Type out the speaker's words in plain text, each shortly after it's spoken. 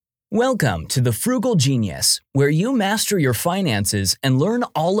Welcome to The Frugal Genius, where you master your finances and learn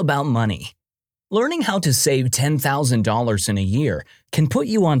all about money. Learning how to save $10,000 in a year can put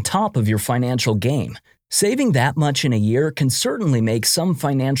you on top of your financial game. Saving that much in a year can certainly make some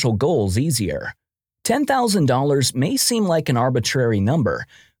financial goals easier. $10,000 may seem like an arbitrary number,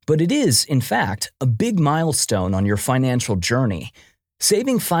 but it is, in fact, a big milestone on your financial journey.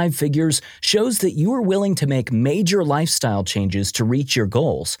 Saving 5 figures shows that you are willing to make major lifestyle changes to reach your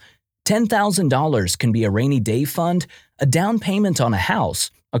goals. $10,000 can be a rainy day fund, a down payment on a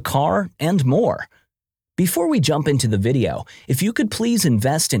house, a car, and more. Before we jump into the video, if you could please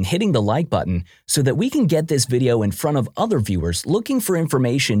invest in hitting the like button so that we can get this video in front of other viewers looking for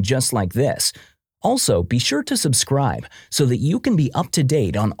information just like this. Also, be sure to subscribe so that you can be up to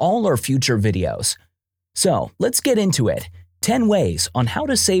date on all our future videos. So, let's get into it. 10 ways on how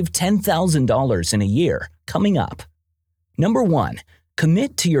to save $10,000 in a year, coming up. Number 1.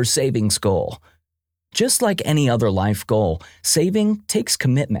 Commit to your savings goal. Just like any other life goal, saving takes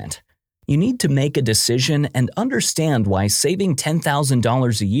commitment. You need to make a decision and understand why saving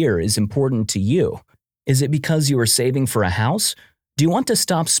 $10,000 a year is important to you. Is it because you are saving for a house? Do you want to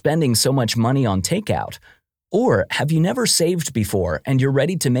stop spending so much money on takeout? Or have you never saved before and you're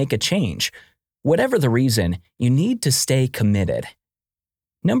ready to make a change? Whatever the reason, you need to stay committed.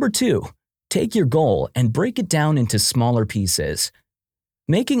 Number 2. Take your goal and break it down into smaller pieces.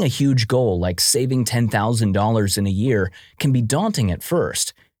 Making a huge goal like saving $10,000 in a year can be daunting at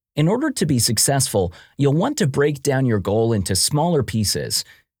first. In order to be successful, you'll want to break down your goal into smaller pieces.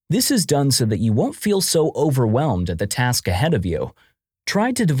 This is done so that you won't feel so overwhelmed at the task ahead of you.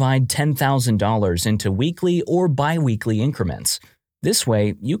 Try to divide $10,000 into weekly or bi-weekly increments. This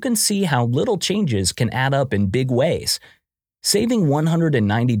way, you can see how little changes can add up in big ways. Saving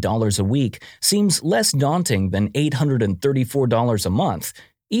 $190 a week seems less daunting than $834 a month,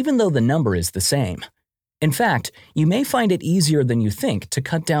 even though the number is the same. In fact, you may find it easier than you think to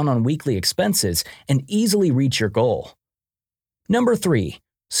cut down on weekly expenses and easily reach your goal. Number 3.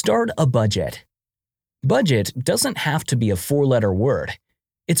 Start a budget. Budget doesn't have to be a 4-letter word.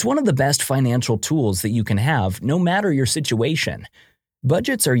 It's one of the best financial tools that you can have, no matter your situation.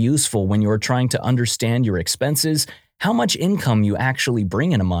 Budgets are useful when you are trying to understand your expenses, how much income you actually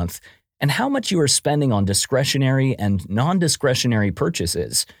bring in a month, and how much you are spending on discretionary and non-discretionary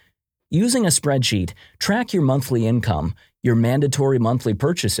purchases. Using a spreadsheet, track your monthly income, your mandatory monthly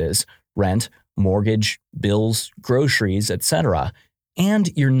purchases, rent, mortgage, bills, groceries, etc.,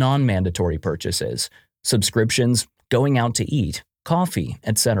 and your non-mandatory purchases, subscriptions, going out to eat, coffee,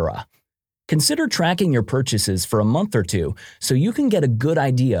 etc. Consider tracking your purchases for a month or two so you can get a good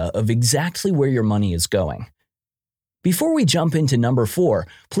idea of exactly where your money is going. Before we jump into number 4,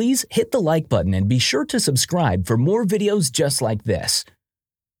 please hit the like button and be sure to subscribe for more videos just like this.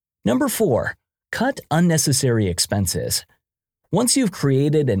 Number 4. Cut unnecessary expenses. Once you've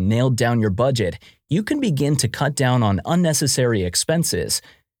created and nailed down your budget, you can begin to cut down on unnecessary expenses.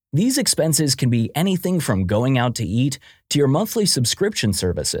 These expenses can be anything from going out to eat to your monthly subscription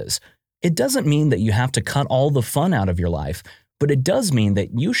services. It doesn't mean that you have to cut all the fun out of your life, but it does mean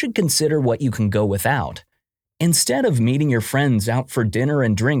that you should consider what you can go without. Instead of meeting your friends out for dinner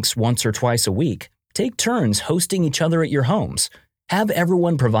and drinks once or twice a week, take turns hosting each other at your homes. Have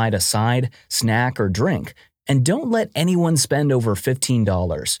everyone provide a side, snack, or drink, and don't let anyone spend over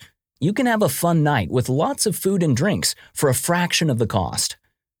 $15. You can have a fun night with lots of food and drinks for a fraction of the cost.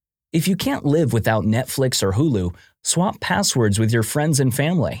 If you can't live without Netflix or Hulu, swap passwords with your friends and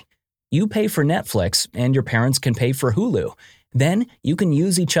family. You pay for Netflix and your parents can pay for Hulu. Then you can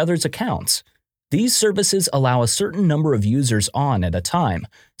use each other's accounts. These services allow a certain number of users on at a time,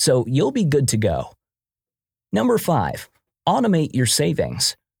 so you'll be good to go. Number 5. Automate your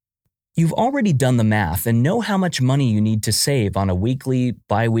savings. You've already done the math and know how much money you need to save on a weekly,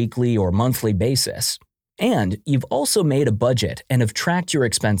 bi-weekly, or monthly basis. And you've also made a budget and have tracked your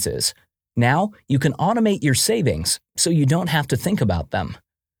expenses. Now, you can automate your savings so you don't have to think about them.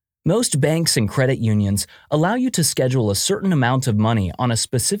 Most banks and credit unions allow you to schedule a certain amount of money on a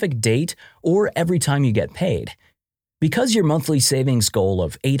specific date or every time you get paid. Because your monthly savings goal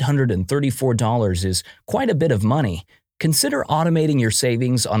of $834 is quite a bit of money, consider automating your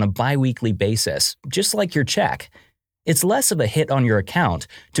savings on a bi-weekly basis, just like your check. It's less of a hit on your account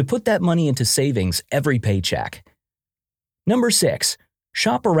to put that money into savings every paycheck. Number 6.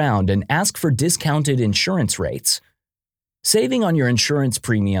 Shop around and ask for discounted insurance rates. Saving on your insurance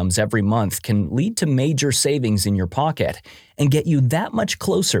premiums every month can lead to major savings in your pocket and get you that much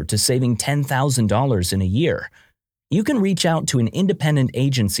closer to saving $10,000 in a year. You can reach out to an independent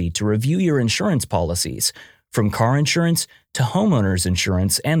agency to review your insurance policies, from car insurance to homeowners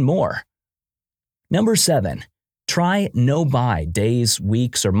insurance and more. Number 7. Try no-buy days,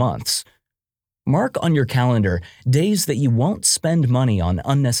 weeks, or months. Mark on your calendar days that you won't spend money on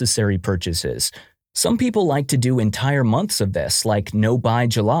unnecessary purchases. Some people like to do entire months of this, like no-buy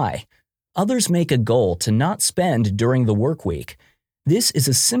July. Others make a goal to not spend during the work week. This is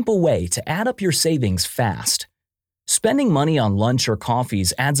a simple way to add up your savings fast. Spending money on lunch or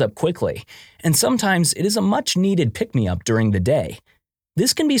coffees adds up quickly, and sometimes it is a much-needed pick-me-up during the day.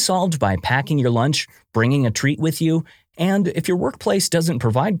 This can be solved by packing your lunch, bringing a treat with you, and if your workplace doesn't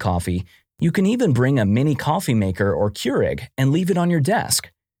provide coffee, you can even bring a mini coffee maker or Keurig and leave it on your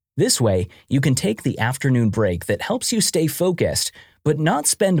desk. This way, you can take the afternoon break that helps you stay focused, but not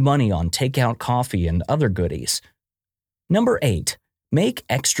spend money on takeout coffee and other goodies. Number 8. Make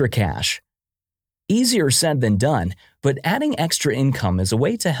extra cash. Easier said than done, but adding extra income is a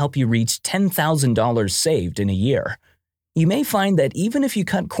way to help you reach $10,000 saved in a year. You may find that even if you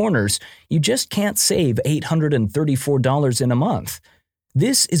cut corners, you just can't save $834 in a month.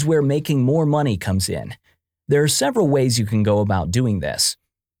 This is where making more money comes in. There are several ways you can go about doing this.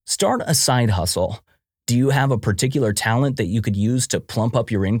 Start a side hustle. Do you have a particular talent that you could use to plump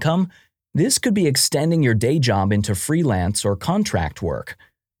up your income? This could be extending your day job into freelance or contract work.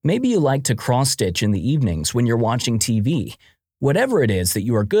 Maybe you like to cross-stitch in the evenings when you're watching TV. Whatever it is that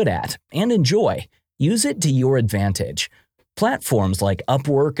you are good at and enjoy, use it to your advantage. Platforms like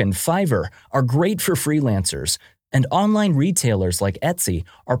Upwork and Fiverr are great for freelancers, and online retailers like Etsy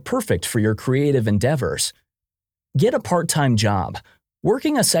are perfect for your creative endeavors. Get a part-time job.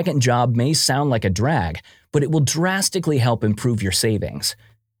 Working a second job may sound like a drag, but it will drastically help improve your savings.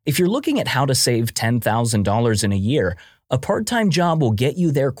 If you're looking at how to save $10,000 in a year, a part-time job will get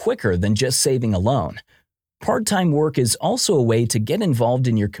you there quicker than just saving alone. Part-time work is also a way to get involved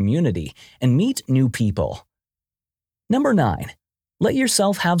in your community and meet new people. Number 9. Let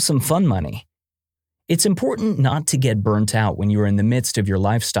yourself have some fun money. It's important not to get burnt out when you're in the midst of your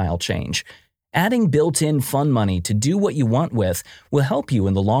lifestyle change. Adding built-in fun money to do what you want with will help you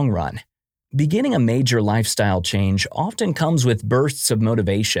in the long run. Beginning a major lifestyle change often comes with bursts of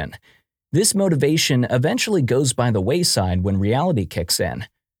motivation. This motivation eventually goes by the wayside when reality kicks in.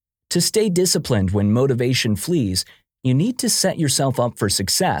 To stay disciplined when motivation flees, you need to set yourself up for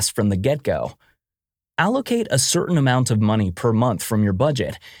success from the get-go. Allocate a certain amount of money per month from your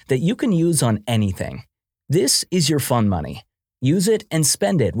budget that you can use on anything. This is your fun money. Use it and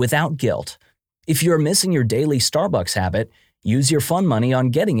spend it without guilt. If you're missing your daily Starbucks habit, use your fun money on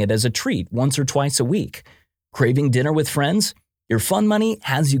getting it as a treat once or twice a week. Craving dinner with friends? Your fun money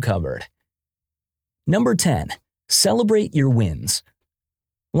has you covered. Number 10. Celebrate your wins.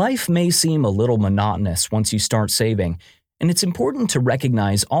 Life may seem a little monotonous once you start saving, and it's important to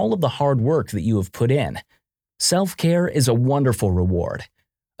recognize all of the hard work that you have put in. Self-care is a wonderful reward.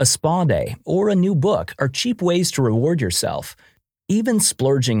 A spa day or a new book are cheap ways to reward yourself. Even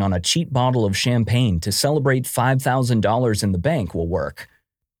splurging on a cheap bottle of champagne to celebrate $5,000 in the bank will work.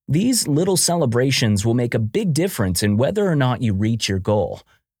 These little celebrations will make a big difference in whether or not you reach your goal.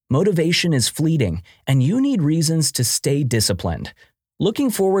 Motivation is fleeting, and you need reasons to stay disciplined. Looking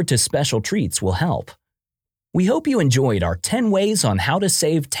forward to special treats will help. We hope you enjoyed our 10 ways on how to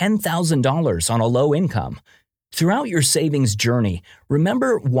save $10,000 on a low income. Throughout your savings journey,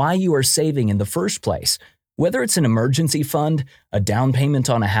 remember why you are saving in the first place. Whether it's an emergency fund, a down payment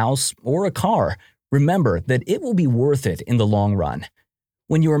on a house, or a car, remember that it will be worth it in the long run.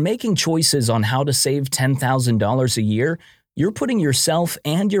 When you are making choices on how to save $10,000 a year, you're putting yourself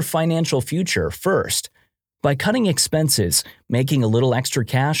and your financial future first. By cutting expenses, making a little extra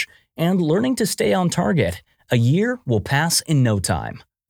cash, and learning to stay on target, a year will pass in no time.